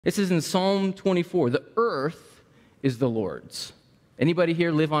It says in Psalm 24, the earth is the Lord's. Anybody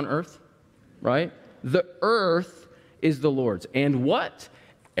here live on earth? Right? The earth is the Lord's. And what?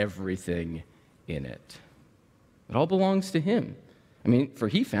 Everything in it. It all belongs to him. I mean, for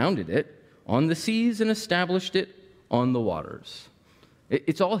he founded it on the seas and established it on the waters.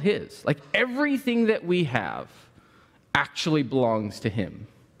 It's all his. Like everything that we have actually belongs to him.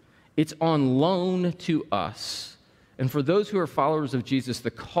 It's on loan to us. And for those who are followers of Jesus, the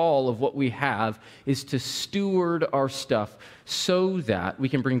call of what we have is to steward our stuff so that we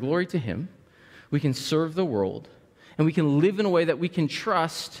can bring glory to him, we can serve the world, and we can live in a way that we can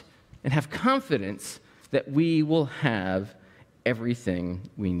trust and have confidence that we will have everything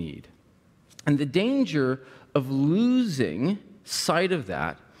we need. And the danger of losing sight of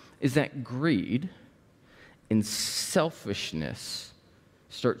that is that greed and selfishness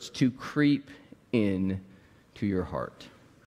starts to creep in to your heart.